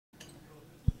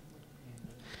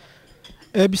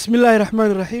Bismillahir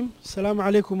Rahmanir Rahim. Assalamu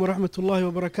alaikum wa rahmatullahi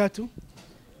wa barakatuh.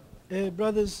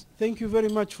 Brothers, thank you very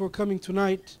much for coming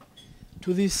tonight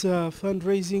to this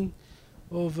fundraising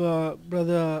of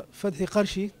Brother Fathi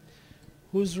Karshie,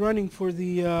 who's running for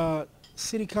the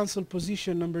City Council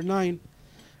position number 9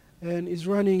 and is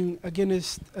running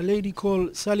against a lady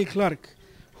called Sally Clark.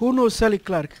 Who knows Sally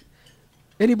Clark?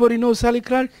 Anybody know Sally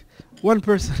Clark? One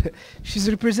person. She's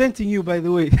representing you, by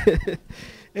the way,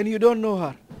 and you don't know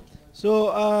her.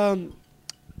 So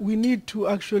we need to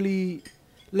actually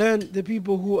learn the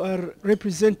people who are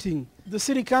representing. The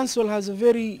City Council has a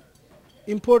very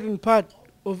important part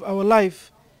of our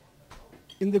life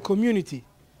in the community.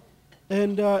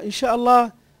 And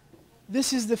inshallah,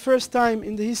 this is the first time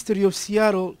in the history of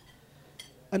Seattle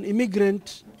an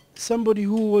immigrant, somebody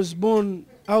who was born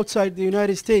outside the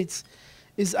United States,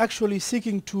 is actually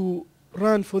seeking to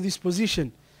run for this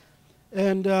position.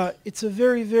 And it's a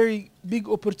very, very big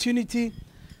opportunity.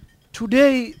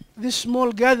 Today, this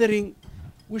small gathering,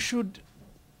 we should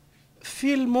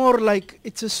feel more like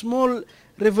it's a small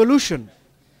revolution.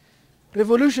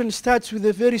 Revolution starts with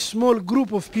a very small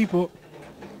group of people,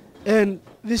 and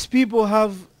these people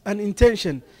have an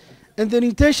intention. And the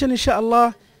intention,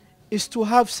 inshallah, is to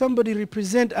have somebody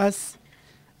represent us.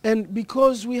 And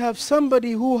because we have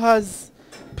somebody who has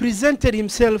presented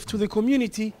himself to the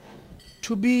community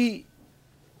to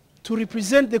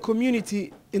represent the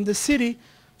community in the city,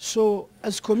 so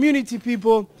as community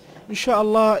people,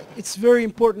 inshallah, it's very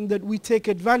important that we take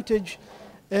advantage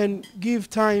and give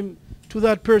time to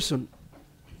that person.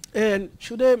 And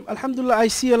today, alhamdulillah, I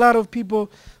see a lot of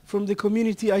people from the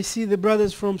community. I see the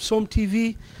brothers from SOM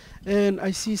TV, and I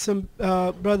see some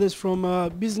brothers from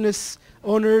business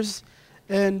owners,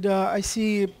 and I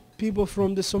see people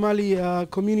from the Somali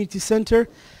Community Center.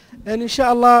 And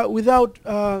inshallah, without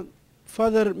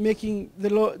further making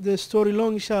the story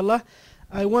long, inshallah,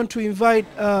 I want to invite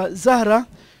Zahra,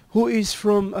 who is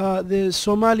from the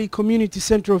Somali Community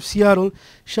Center of Seattle.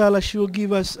 Inshallah, she will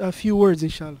give us a few words,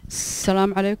 inshallah.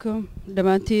 Assalamu alaikum,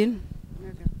 Damantin.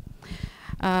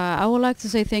 I would like to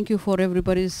say thank you for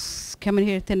everybody's coming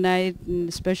here tonight,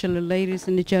 especially ladies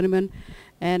and the gentlemen.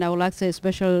 And I would like to say a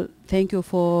special thank you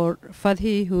for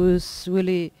Fathi, who's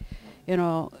really,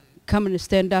 come and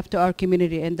stand up to our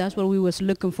community, and that's what we was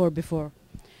looking for before.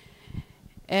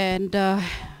 And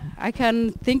I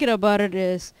can thinking about it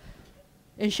is,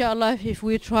 inshallah, if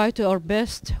we try to our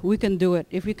best, we can do it.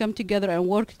 If we come together and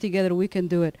work together, we can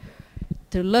do it.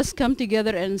 Let's come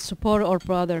together and support our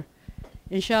brother.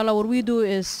 Inshallah, what we do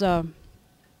is to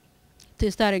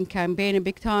start in campaigning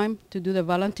big time, to do the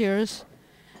volunteers.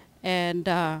 And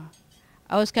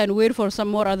I was kind of waiting for some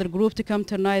more other group to come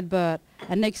tonight, but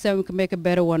next time we can make a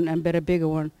better one and bigger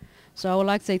one. So I would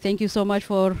like to say thank you so much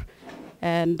for,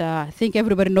 and I think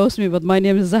everybody knows me, but my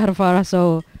name is Zahra Farah,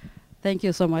 so thank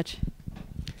you so much.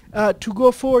 To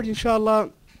go forward,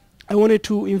 inshallah, I wanted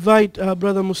to invite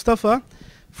Brother Mustafa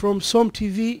from SOM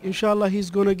TV. Inshallah, he's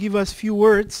going to give us a few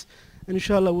words, and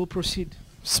inshallah, we'll proceed.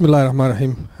 Bismillah ar-Rahman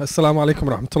ar-Rahim. Assalamu alaikum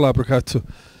wa rahmatullahi wa barakatuh.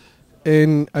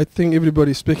 And I think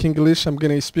everybody speaks English. I'm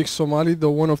going to speak Somali.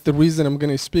 One of the reason I'm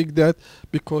going to speak that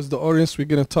because the audience we're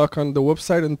going to talk on the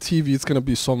website and TV is going to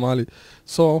be Somali.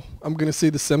 So I'm going to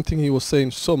say the same thing he was saying,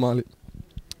 Somali.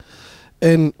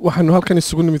 And waxaanu halkan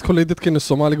isugu nimid kolley dadkeena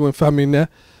Soomaaliga waan fahmaynaa.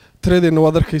 Tiradeenna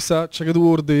waad arkaysaa, shaqada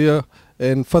u ordaya,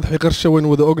 Fathi Karshie waan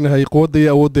wada ognahay, quwadda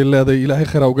iyo awoodda leedahay, Ilaahay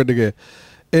khayr uga dhigay.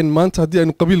 Maanta haddii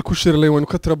aynu qabiil ku shiri lahayn waynu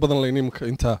ka tira badan lahayn imka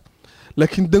intaa.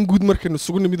 laakiin dan guud markaynu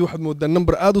isugu nimid waxaad moodaa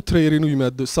number aad u tira yar inuu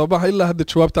yimaado sababaha ilaa hadda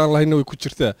jawaabta aan lahayna way ku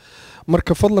jirtaa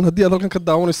marka fadlan haddii aad halkan ka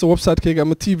daawanayso website-kayga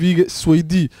ama TV-ga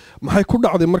isweydii maxay ku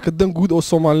dhacday marka dan guud oo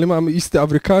Soomaalnimo ama East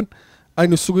African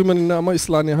aynu isugu imanayna ama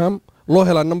Islaani ahaan loo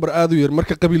helaa number aad u yar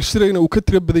marka qabiil shirayna uu ka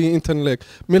tira badan yahay intan leeg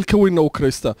meel ka weynna uu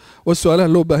kareysta waa su'aalaha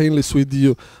loo baahan in la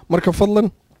isweydiiyo marka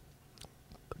fadlan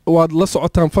waad la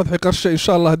socotaan Fathi Karshie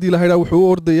insha Allah hadii la hayraa wuxuu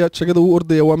ordaya jagada uu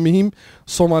ordaya waa muhiim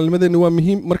Soomaalnimadeena waa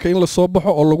muhiim marka in la soo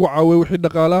baxo oo lagu caawiyo wixii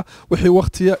dhaqaala wixii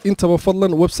waqtiya intaba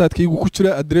fadlan website-kaygu ku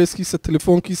jira address-kiisa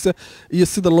telefoonkiisa iyo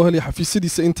sida loo helayo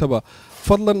xafiisyadiisa intaba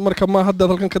fadlan marka ma hadda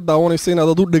halkan ka daawanaysa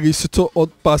inaad adu dhageysato oo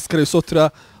baas kareyso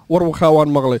tira warwaxa waan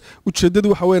maqlay ujeedadu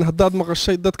waxa weyn hadaad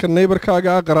maqashay dadka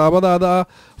neighbor-kaaga qaraabadaada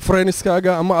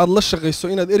friends-kaaga ama aad la shaqeyso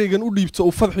inaad ereygan u dhiibto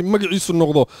oo Fathi magaciisu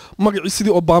noqdo magaciisa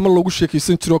sidii Obama loogu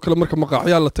sheekaysan jiro kale marka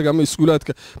maqaaxya la taga ama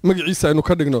iskuulaadka magaciisa aynu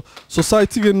ka dhigno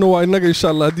society-geena waa inaga insha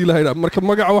Allah hadii la hayraa marka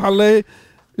magaca waxaan leeyahay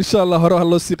insha Allah hore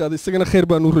loo sii qaaday isagana khayr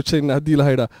baan u rajaynaa hadii la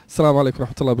hayraa assalamu alaykum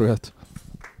rahmatullahi wa barakatuh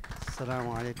assalamu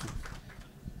alaykum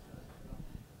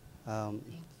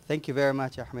thank you very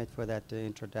much Ahmed for that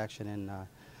introduction and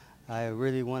I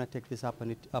really want to take this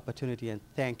opportunity and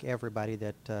thank everybody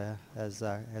that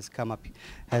has come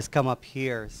up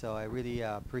here. So I really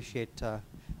appreciate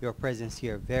your presence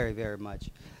here very, very much.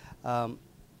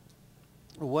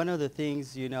 One of the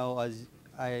things, you know, as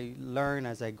I learn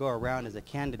as I go around as a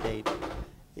candidate,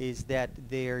 is that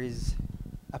there is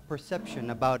a perception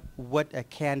about what a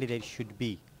candidate should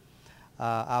be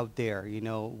out there, you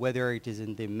know, whether it is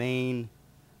in the main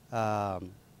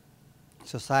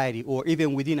society or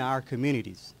even within our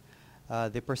communities.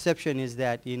 The perception is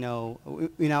that, you know,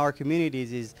 in our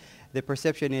communities is, the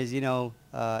perception is, you know,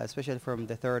 especially from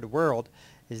the third world,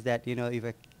 is that, you know,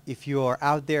 if you are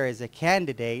out there as a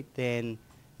candidate, then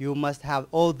you must have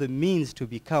all the means to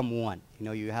become one. You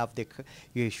know,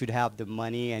 you should have the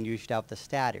money and you should have the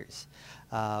status.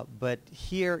 But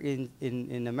here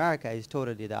in America is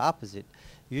totally the opposite.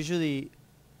 Usually,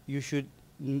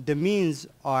 the means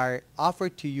are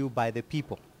offered to you by the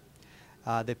people.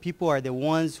 The people are the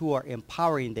ones who are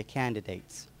empowering the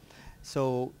candidates.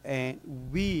 So, and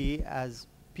we as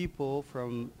people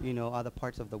from, you know, other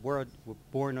parts of the world, were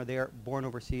born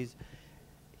overseas,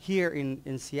 here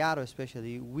in Seattle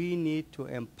especially, we need to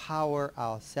empower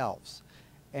ourselves.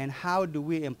 And how do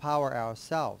we empower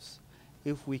ourselves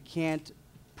if we can't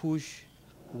push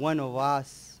one of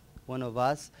us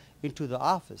into the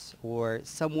office or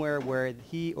somewhere where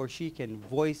he or she can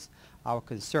voice our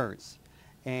concerns?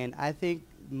 And I think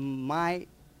my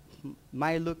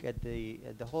look at the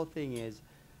whole thing is,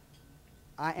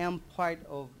 I am part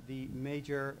of the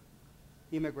major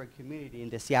immigrant community in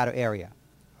the Seattle area,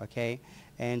 okay?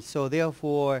 And so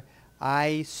therefore,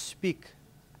 I speak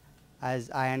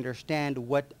as I understand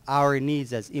what our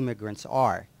needs as immigrants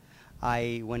are.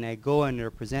 When I go and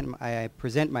I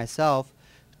present myself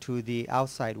to the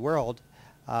outside world,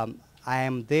 I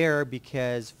am there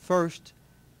because first,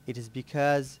 it is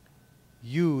because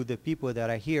you, the people that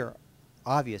are here,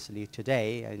 obviously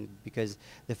today, and because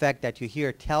the fact that you're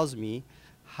here tells me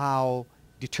how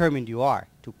determined you are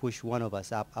to push one of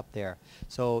us up there.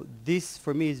 So this,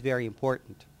 for me, is very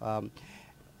important.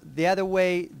 The other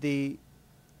way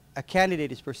a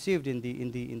candidate is perceived in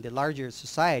the larger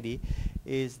society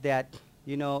is that,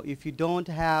 you know, if you don't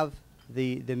have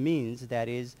the means, that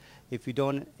is, if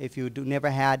you never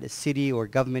had a city or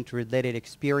government related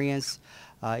experience,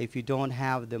 if you don't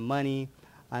have the money,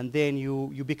 and then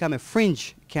you become a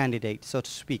fringe candidate, so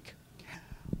to speak.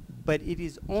 But it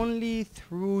is only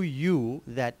through you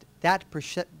that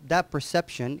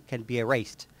perception can be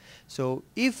erased. So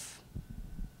if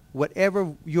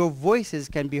whatever your voices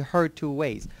can be heard two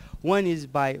ways. One is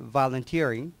by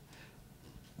volunteering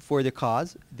for the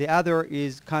cause. The other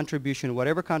is contribution.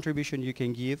 Whatever contribution you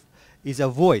can give is a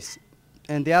voice.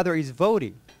 And the other is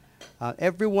voting.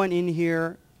 Everyone in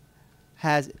here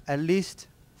has at least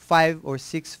 5 or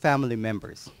 6 family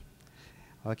members.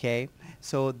 Okay?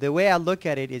 So the way I look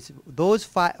at it is those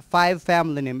 5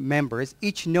 family members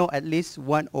each know at least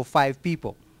 1 or 5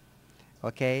 people.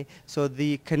 Okay? So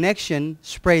the connection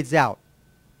spreads out.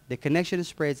 The connection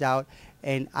spreads out,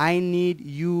 and I need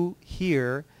you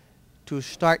here to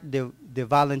start the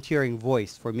volunteering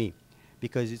voice for me,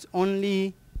 because it's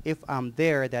only if I'm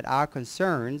there that our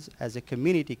concerns as a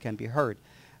community can be heard.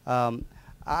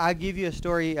 I'll give you a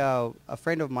story. A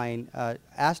friend of mine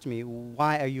asked me,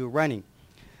 why are you running?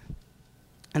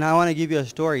 And I want to give you a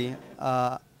story.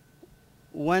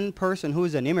 One person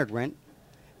who's an immigrant,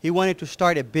 he wanted to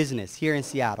start a business here in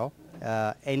Seattle,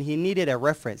 and he needed a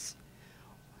reference.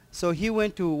 So he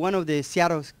went to one of the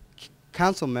Seattle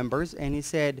council members, and he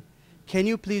said, can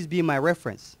you please be my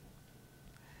reference?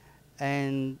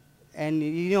 And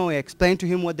you know, I explained to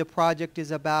him what the project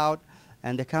is about,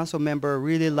 and the council member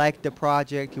really liked the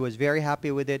project. He was very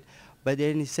happy with it. But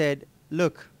then he said,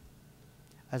 look,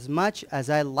 as much as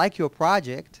I like your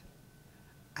project,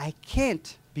 I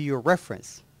can't be your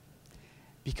reference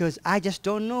because I just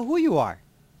don't know who you are.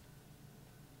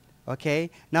 Okay?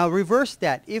 Now reverse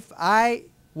that. If I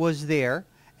was there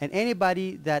and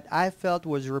anybody that I felt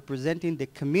was representing the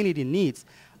community needs,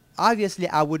 obviously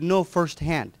I would know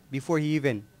firsthand before he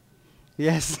even,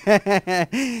 yes.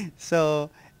 So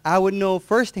I would know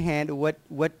firsthand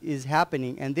what is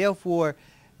happening, and therefore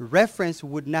reference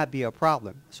would not be a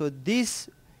problem. So this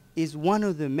is one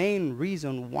of the main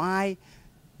reasons why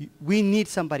we need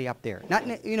somebody up there.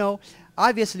 Not, you know,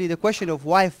 obviously the question of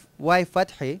why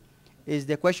Fathi is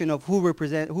the question of who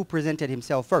presented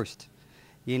himself first.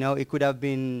 You know, it could have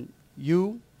been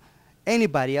you,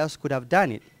 anybody else could have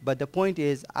done it. But the point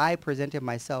is, I presented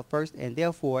myself first, and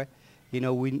therefore, you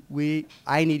know,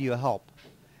 I need your help.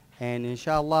 And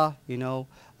inshallah,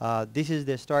 this is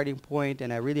the starting point,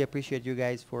 and I really appreciate you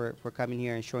guys for coming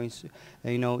here and showing,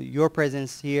 your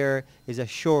presence here is a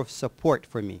show of support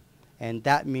for me, and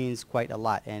that means quite a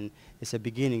lot, and it's a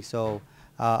beginning. So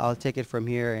I'll take it from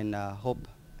here and hope.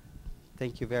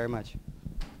 Thank you very much.